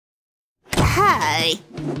Hi.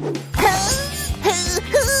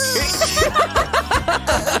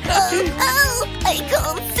 Oh, I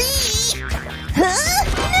can't see.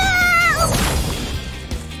 No!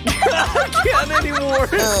 I can't anymore.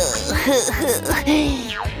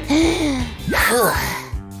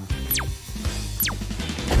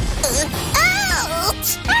 Ouch!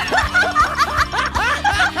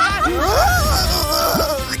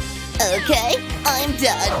 Okay, I'm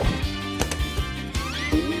done.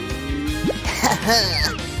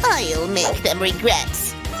 I'll make them regret.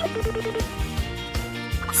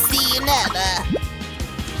 See you never.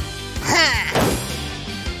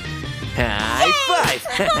 High five.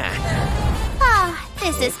 Oh,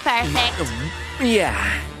 this is perfect.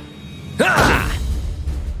 Yeah. Ah!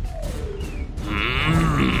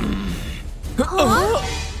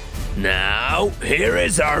 Now, here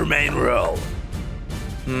is our main role.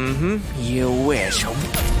 You wish.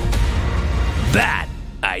 Bad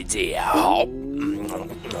idea.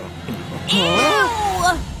 Ew!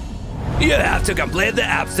 You have to complete the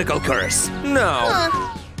obstacle course. No.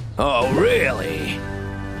 Oh, really?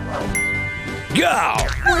 Go!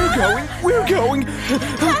 We're going. A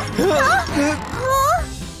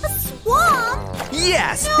swamp?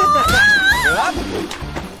 Yes.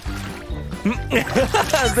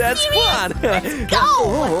 That's fun.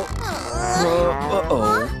 Go!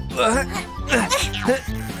 Uh-oh.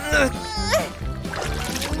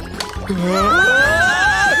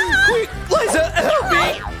 Quick, Liza, help me!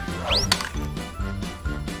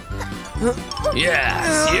 Yes,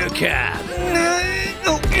 you can.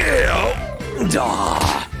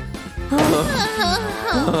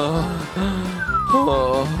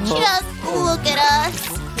 Just look at us.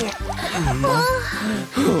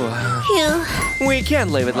 Phew. We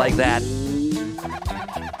can't leave it like that.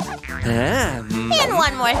 And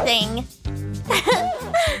one more thing.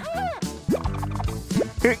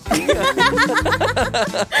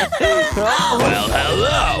 Well,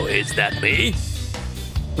 hello, is that me?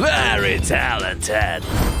 Very talented.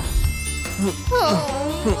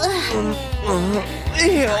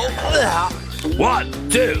 One,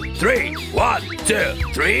 two, three. 1, 2,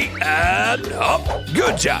 3, and up.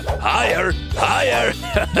 Good job. Higher, higher.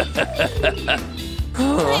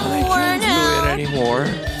 I'm worn Do it out. anymore.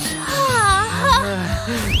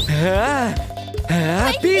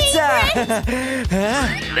 My Pizza!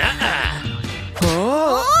 Nuh-uh.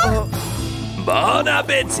 Bon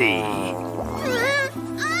appetit.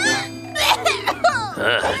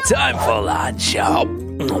 Time for lunch. Got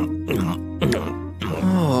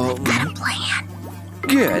a plan.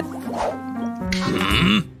 Good.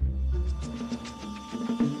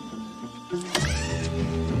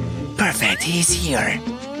 Perfect, he's here.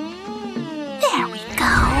 There we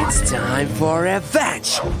go. It's time for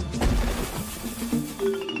revenge.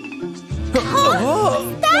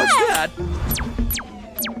 What's that?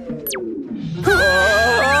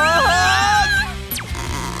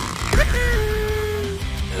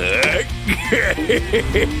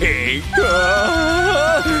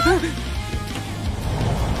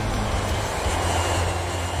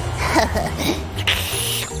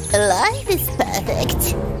 Life is perfect.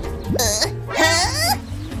 No!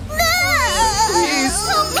 Please,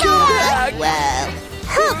 come back. Well,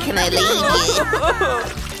 how can I leave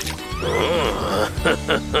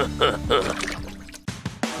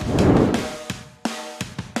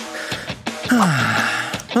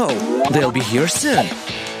Oh, they'll be here soon.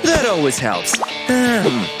 That always helps.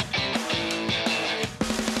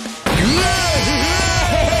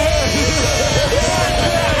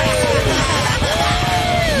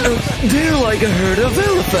 They're like a herd of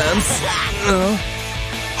elephants.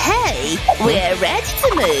 Hey, we're ready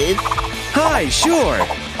to move. Hi, sure.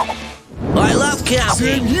 I love camping.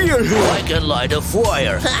 Same here. I can light a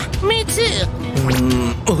fire. Me too.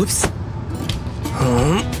 Oops.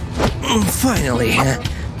 Finally.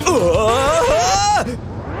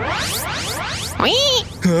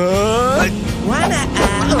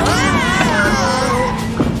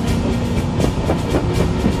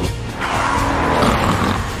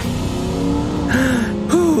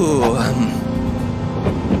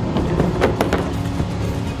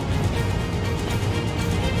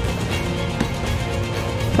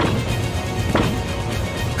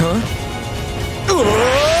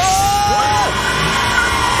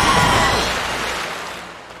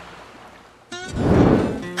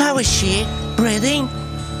 How is she? Breathing?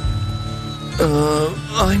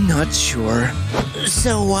 I'm not sure.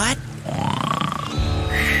 So what?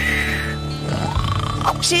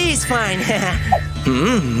 She's fine.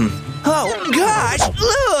 Oh, gosh,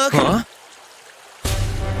 look! Huh?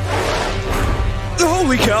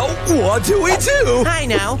 Holy cow, what do we do? I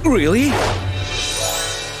know. Really?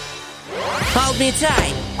 Hold me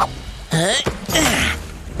tight.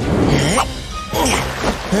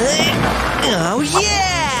 Oh,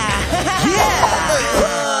 yeah!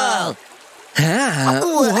 Yeah!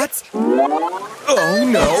 What? Oh,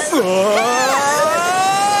 no.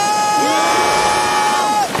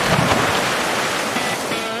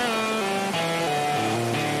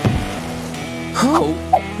 Oh,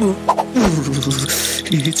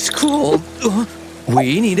 it's cold.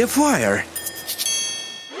 We need a fire.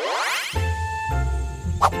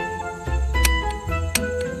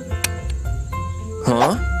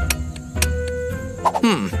 Huh?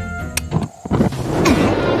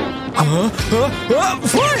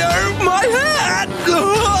 Fire! My head!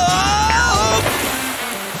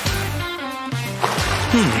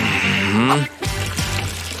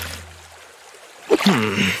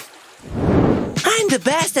 I'm the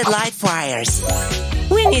best at light fires.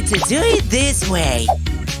 We need to do it this way.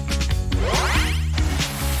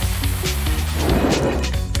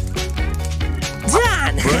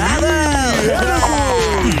 Done! Bravo!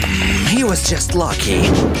 He was just lucky.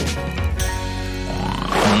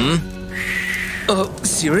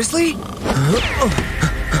 Seriously?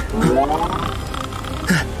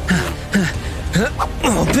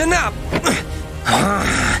 Open up!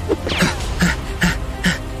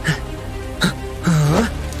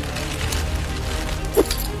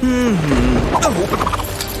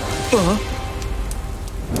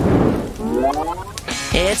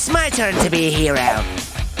 It's my turn to be a hero.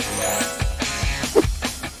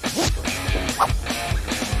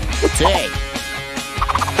 Take.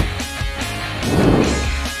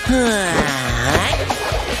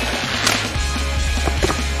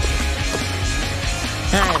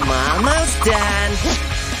 I'm almost done.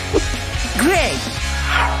 Great.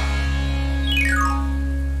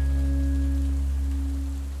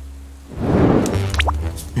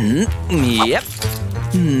 Yep.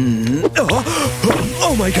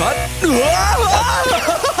 Oh my God.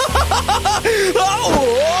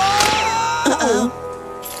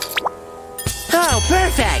 Oh,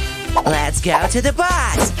 perfect. Let's go to the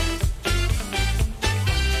boss.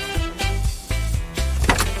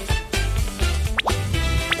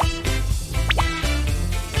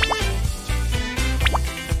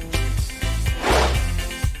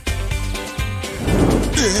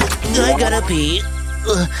 I gotta pee.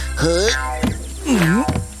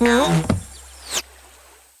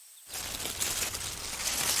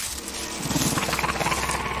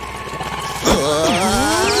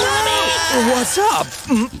 What's up?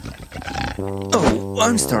 Oh,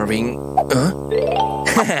 I'm starving.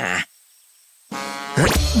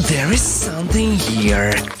 There is something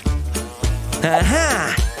here.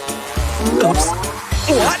 Aha! Oops.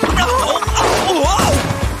 What? No!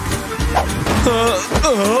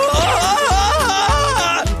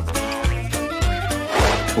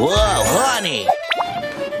 Whoa, honey!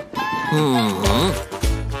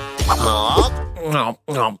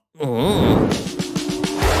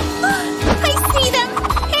 I see them!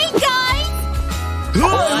 Hey, guys!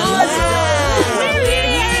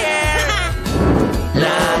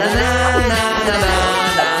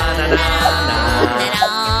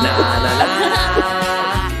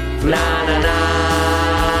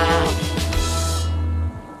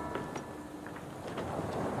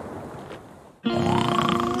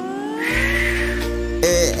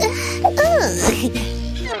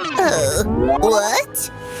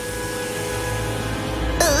 What?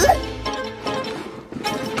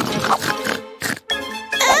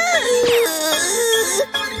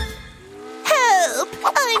 Help!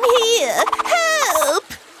 I'm here! Help!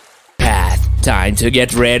 Path, time to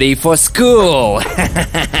get ready for school.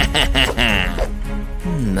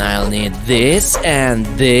 I'll need this and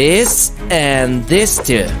this and this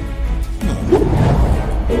too.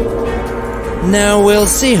 Now we'll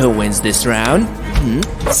see who wins this round.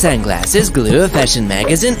 Sunglasses, glue, a fashion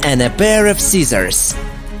magazine, and a pair of scissors.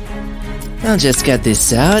 I'll just cut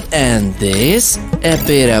this out and this, a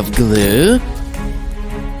bit of glue.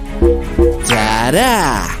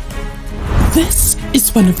 Ta-da! This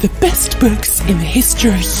is one of the best books in the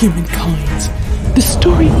history of humankind. The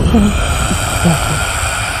story of...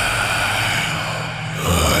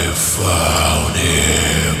 I found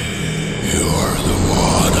him. You're the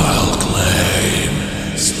one I'll claim.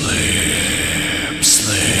 Sleep,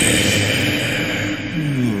 sleep.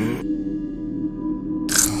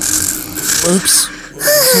 Oops.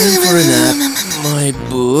 Time for a nap. My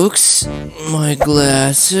books, my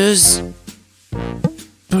glasses.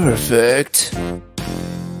 Perfect.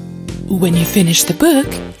 When you finish the book,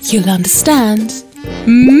 you'll understand.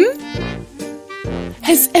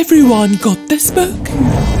 Has everyone got this book?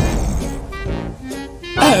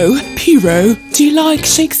 Oh, Piero, do you like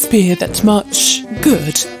Shakespeare that much?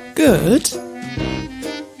 Good, good.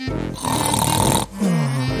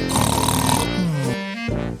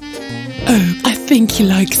 Oh, I think he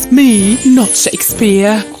likes me, not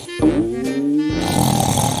Shakespeare.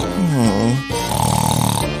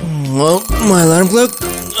 Well, my alarm clock?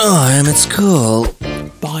 Oh, I'm at school.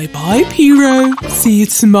 Bye-bye, Piero. See you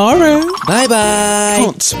tomorrow. Bye-bye.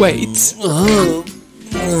 Can't wait. Oh.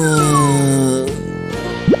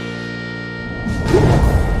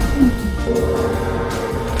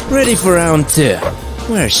 Ready for round 2.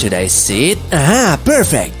 Where should I sit? Aha,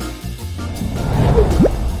 perfect.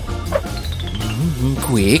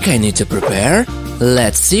 Quick, I need to prepare.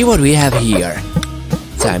 Let's see what we have here.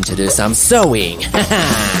 Time to do some sewing.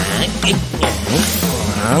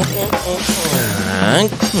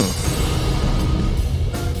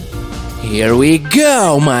 Here we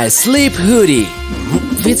go, my sleep hoodie.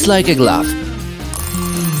 Fits like a glove.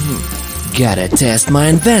 Gotta test my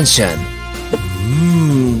invention.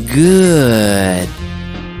 Good.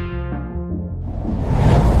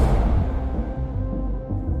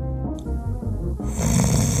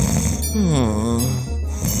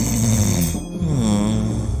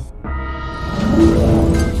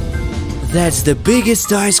 That's the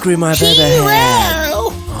biggest ice cream I've ever had.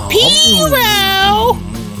 Pear!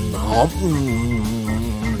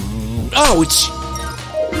 Ouch!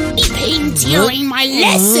 Pain during my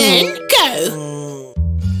lesson. Go.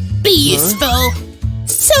 Be useful.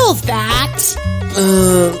 Solve that.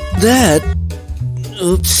 That?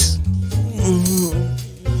 Oops.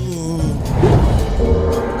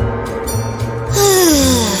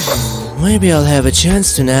 Maybe I'll have a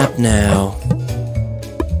chance to nap now.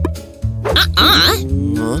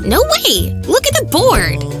 No way! Look at the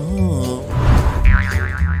board!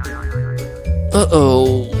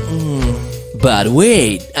 Uh-oh. But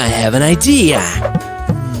wait, I have an idea.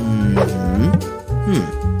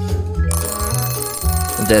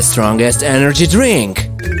 The strongest energy drink.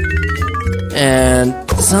 And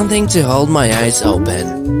something to hold my eyes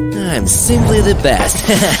open. I'm simply the best.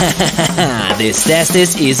 This test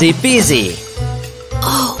is easy peasy.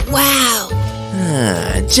 Oh, wow!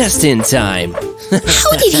 Just in time.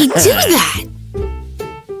 How did he do that?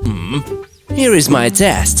 Here is my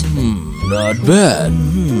test. Not bad.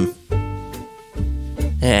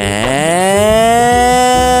 And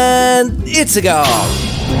it's a go.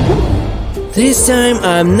 This time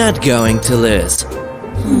I'm not going to lose.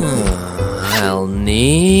 I'll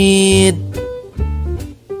need...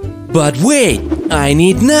 But wait, I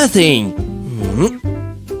need nothing.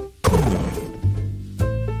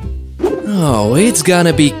 Oh, it's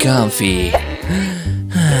gonna be comfy.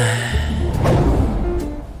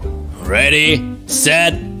 Ready,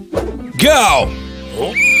 set, go!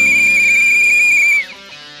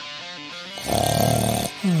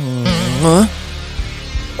 Huh?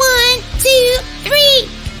 1, 2, 3,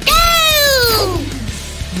 go!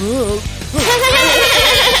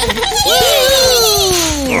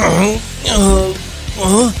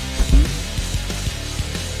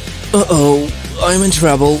 Uh-oh, I'm in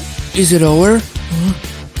trouble. Is it over?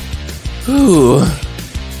 Ooh.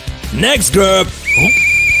 Next group!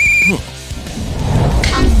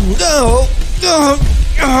 No!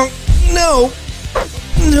 No!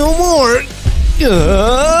 No more!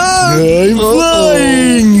 I'm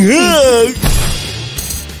flying!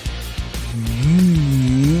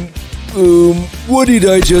 What did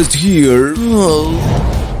I just hear?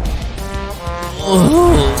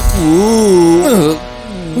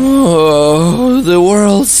 The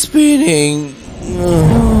world's spinning.